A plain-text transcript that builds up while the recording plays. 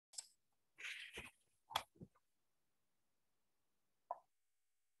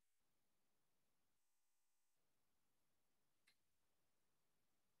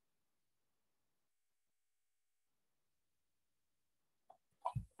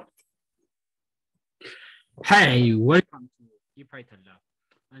Hey, welcome to ePython Lab.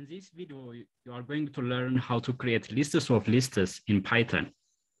 In this video, you are going to learn how to create lists of lists in Python.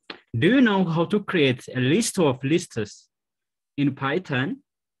 Do you know how to create a list of lists in Python?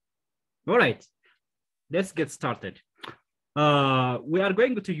 All right, let's get started. We are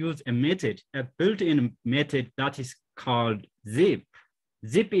going to use a method, a built-in method that is called zip.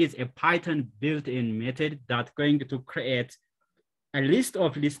 Zip is a Python built-in method that's going to create a list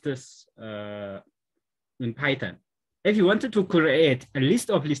of lists in Python. If you wanted to create a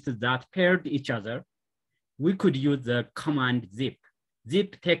list of lists that paired each other, we could use the command zip.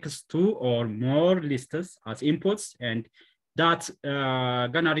 Zip takes two or more lists as inputs, and that's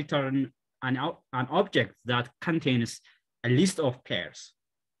gonna return an object that contains a list of pairs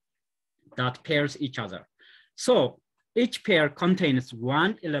that pairs each other. So each pair contains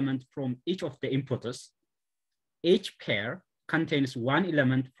one element from each of the inputs. Each pair contains one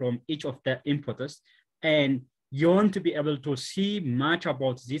element from each of the inputs, and you want to be able to see much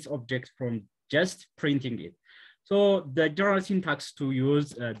about this object from just printing it. So the general syntax to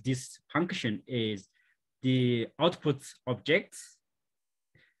use this function is the output object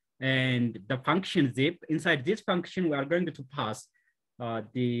and the function zip. Inside this function, we are going to pass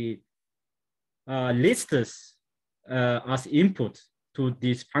the lists as input to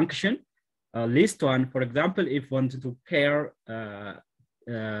this function. List one, for example, if we wanted to pair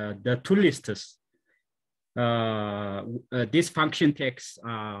the two lists, this function takes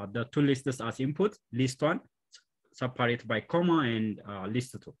the two lists as input, list one, separated by comma, and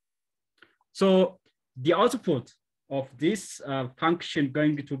list two. So the output of this function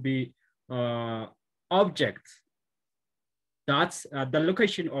going to be object. That's the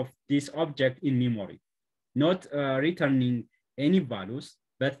location of this object in memory, not returning any values,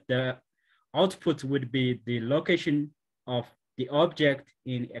 but the output would be the location of the object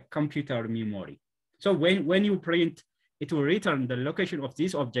in a computer memory. So when you print, it will return the location of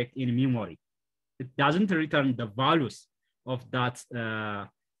this object in memory. It doesn't return the values of that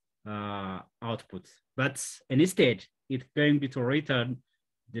output, but instead it's going to return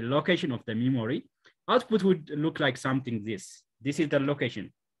the location of the memory. Output would look like something this. This is the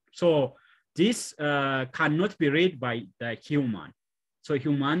location. So this cannot be read by the human. So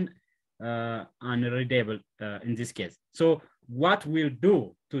human unreadable in this case. So what we'll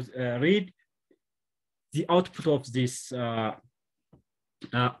do to read the output of this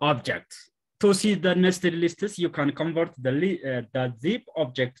object. To see the nested lists, you can convert the zip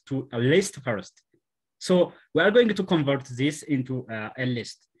object to a list first. So we are going to convert this into a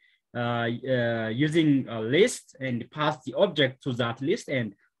list using a list and pass the object to that list,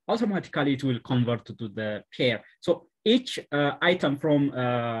 and automatically it will convert to the pair. So each item from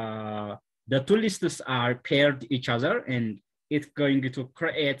the two lists are paired each other, and it's going to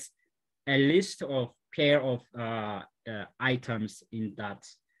create a list of pair of items in that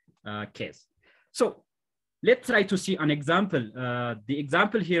case. So let's try to see an example. The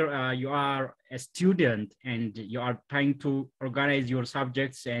example here, you are a student and you are trying to organize your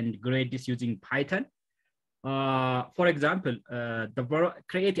subjects and grade this using Python. For example,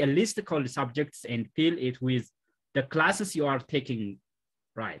 create a list called subjects and fill it with the classes you are taking,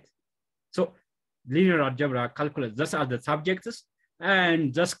 right? So linear algebra, calculus, those are the subjects,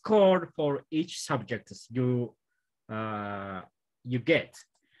 and the score for each subject you get.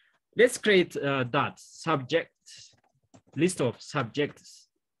 Let's create that subject list of subjects.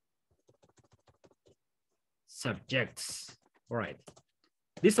 All right.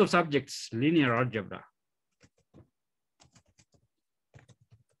 List of subjects, linear algebra.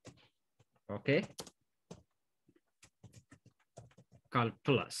 Okay.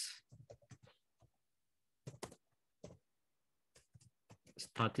 Calculus.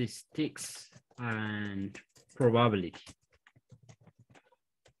 Statistics and probability.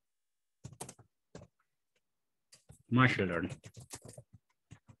 Machine learning.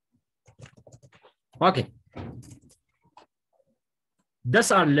 Okay.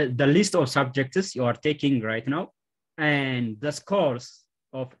 Those are the list of subjects you are taking right now, and the scores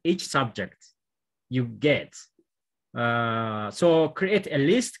of each subject you get. So create a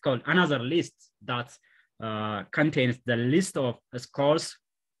list called another list that contains the list of scores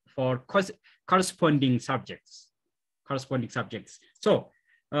for corresponding subjects. So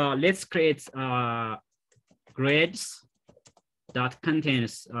let's create grades that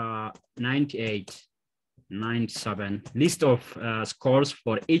contains 98, 97 list of scores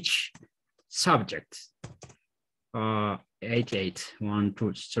for each subject. 88, 1,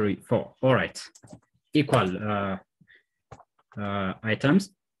 2, 3, 4. All right, equal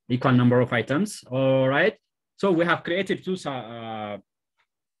items, equal number of items. All right, so we have created two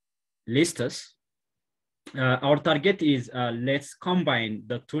lists. our target is let's combine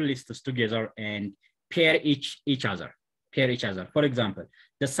the two lists together and pair each other. For example,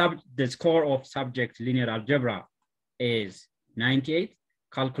 the score of subject linear algebra is 98,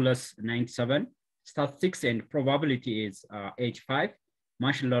 calculus 97, statistics and probability is 85,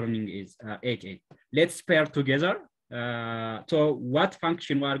 machine learning is 88. Let's pair together. So what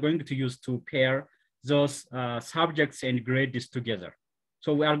function we are going to use to pair those subjects and grades together?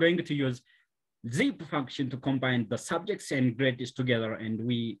 So we are going to use zip function to combine the subjects and grades together, and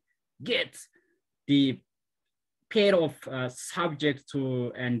we get the pair of subject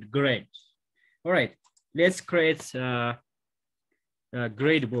to and grade. All right, let's create a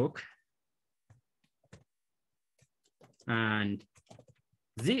grade book and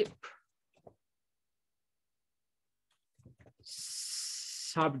zip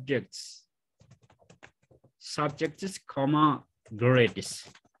subjects, comma grades,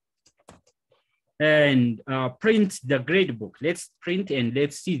 and print the grade book. Let's print and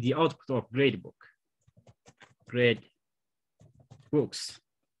let's see the output of grade book. Grade books.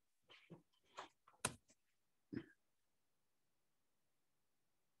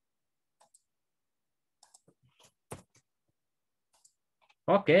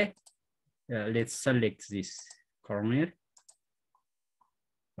 Okay, let's select this corner.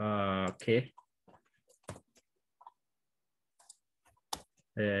 Okay.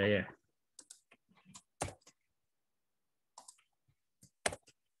 Yeah.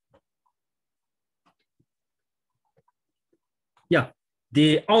 Yeah,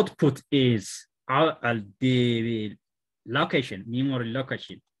 the output is the location, memory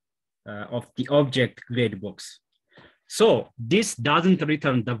location of the object grade box. So this doesn't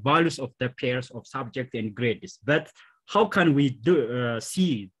return the values of the pairs of subject and grades, but how can we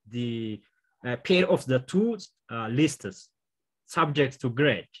see the pair of the two lists, subject to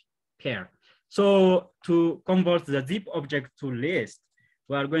grade pair? So to convert the zip object to list,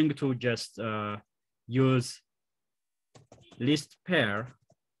 we are going to just use list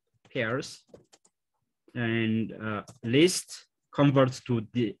pairs, and list converts to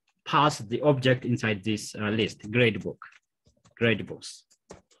the pass the object inside this list, grade books.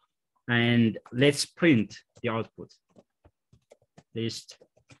 And let's print the output, list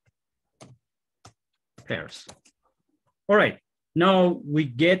pairs. All right, now we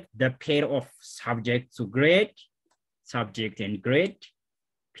get the pair of subject to grade, subject and grade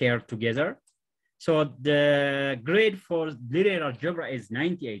paired together. So the grade for linear algebra is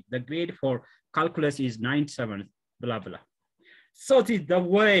 98. The grade for calculus is 97, blah, blah. So this is the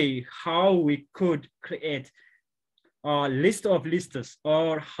way how we could create a list of lists,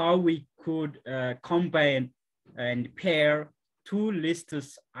 or how we could combine and pair two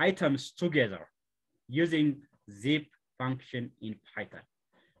lists items together using zip function in Python.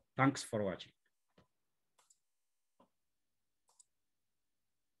 Thanks for watching.